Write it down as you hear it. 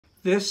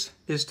This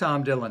is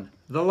Tom Dillon,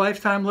 the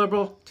Lifetime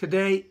Liberal.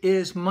 Today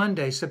is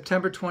Monday,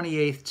 September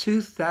 28th,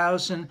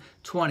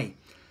 2020.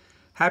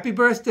 Happy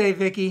birthday,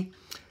 Vicky.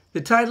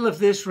 The title of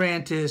this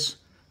rant is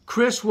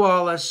Chris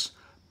Wallace,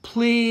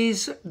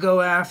 Please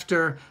Go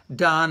After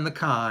Don the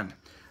Con.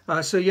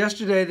 So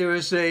yesterday there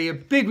was a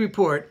big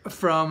report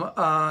from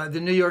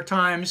the New York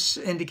Times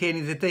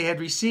indicating that they had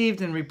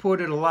received and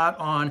reported a lot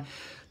on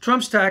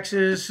Trump's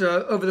taxes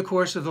over the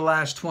course of the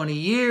last 20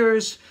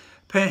 years,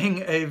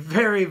 paying a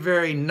very,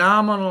 very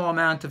nominal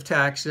amount of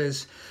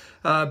taxes,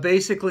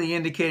 basically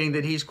indicating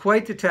that he's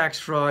quite the tax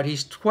fraud,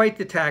 he's quite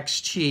the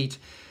tax cheat.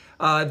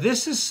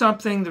 This is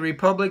something the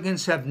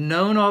Republicans have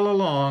known all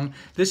along.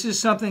 This is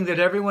something that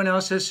everyone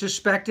else has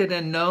suspected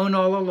and known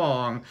all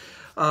along.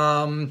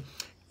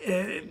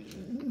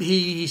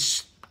 He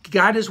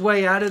got his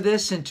way out of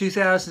this in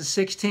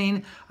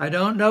 2016. I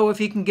don't know if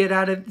he can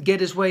get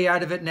his way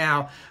out of it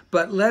now,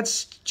 but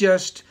let's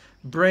just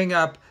bring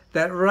up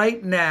that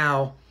right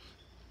now,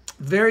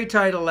 very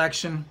tight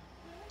election.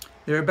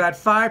 They're about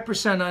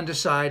 5%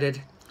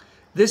 undecided.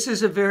 This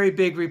is a very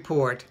big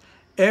report.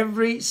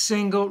 Every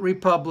single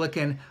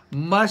Republican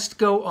must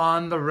go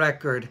on the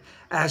record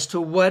as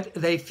to what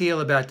they feel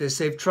about this.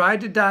 They've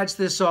tried to dodge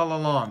this all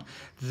along.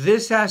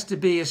 This has to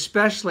be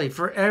especially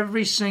for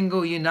every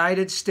single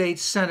United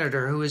States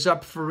senator who is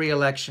up for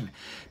re-election.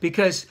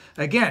 Because,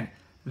 again,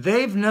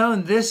 they've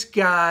known this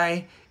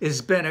guy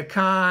has been a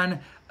con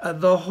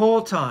the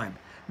whole time.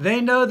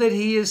 They know that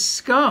he is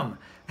scum.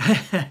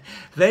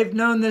 They've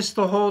known this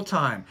the whole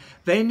time.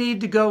 They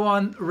need to go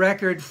on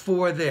record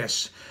for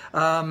this.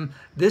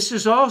 This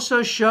is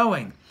also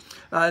showing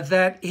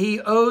that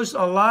he owes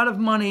a lot of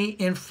money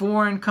in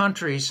foreign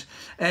countries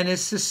and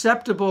is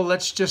susceptible,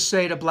 let's just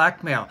say, to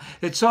blackmail.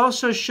 It's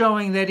also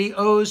showing that he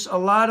owes a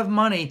lot of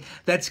money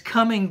that's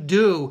coming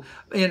due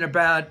in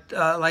about,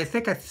 I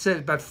think I said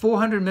about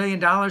 $400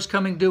 million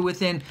coming due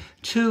within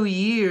 2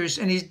 years,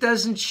 and he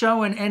doesn't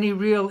show any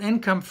real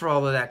income for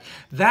all of that.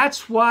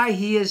 That's why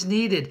he is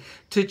needed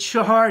to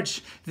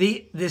charge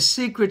the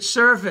Secret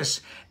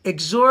Service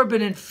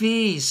exorbitant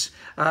fees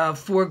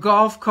for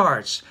golf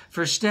carts,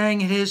 for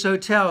staying in his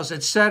hotels,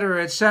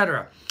 etc.,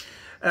 etc.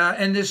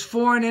 And this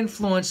foreign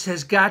influence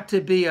has got to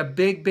be a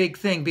big, big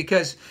thing,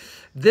 because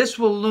this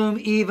will loom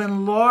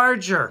even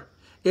larger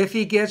if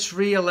he gets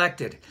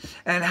reelected.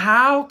 And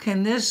how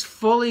can this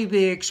fully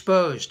be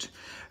exposed?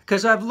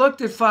 Because I've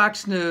looked at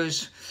Fox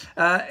News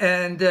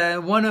and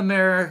One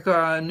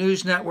America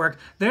News Network.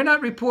 They're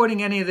not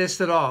reporting any of this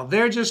at all.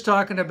 They're just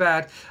talking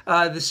about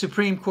the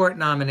Supreme Court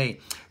nominee.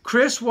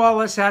 Chris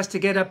Wallace has to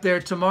get up there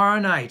tomorrow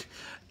night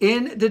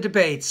in the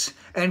debates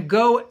and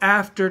go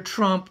after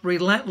Trump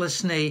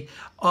relentlessly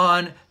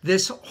on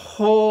this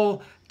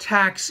whole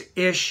tax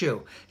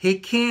issue. He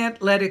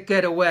can't let it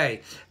get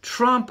away.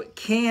 Trump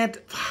can't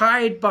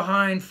hide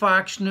behind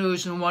Fox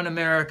News and One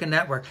America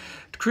Network.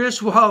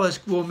 Chris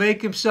Wallace will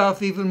make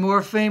himself even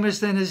more famous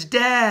than his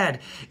dad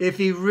if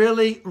he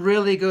really,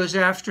 really goes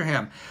after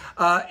him.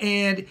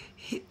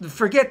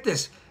 Forget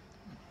this.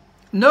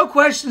 No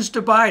questions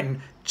to Biden.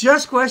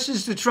 Just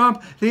questions to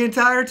Trump the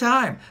entire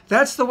time.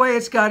 That's the way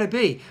it's got to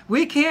be.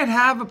 We can't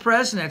have a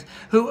president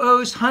who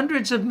owes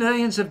hundreds of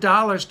millions of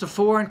dollars to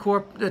foreign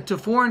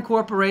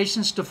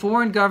corporations, to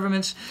foreign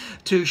governments,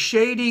 to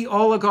shady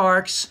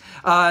oligarchs,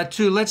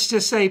 to, let's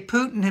just say,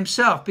 Putin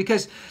himself,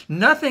 because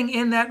nothing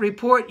in that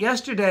report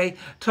yesterday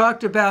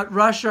talked about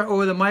Russia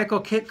or the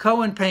Michael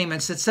Cohen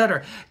payments,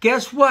 etc.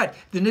 Guess what?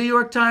 The New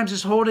York Times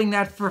is holding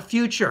that for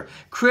future.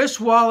 Chris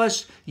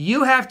Wallace,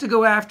 you have to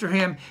go after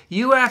him.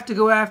 You have to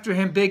go after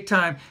him big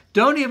time.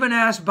 Don't even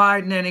ask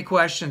Biden any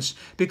questions,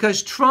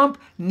 because Trump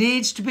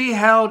needs to be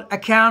held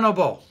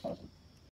accountable.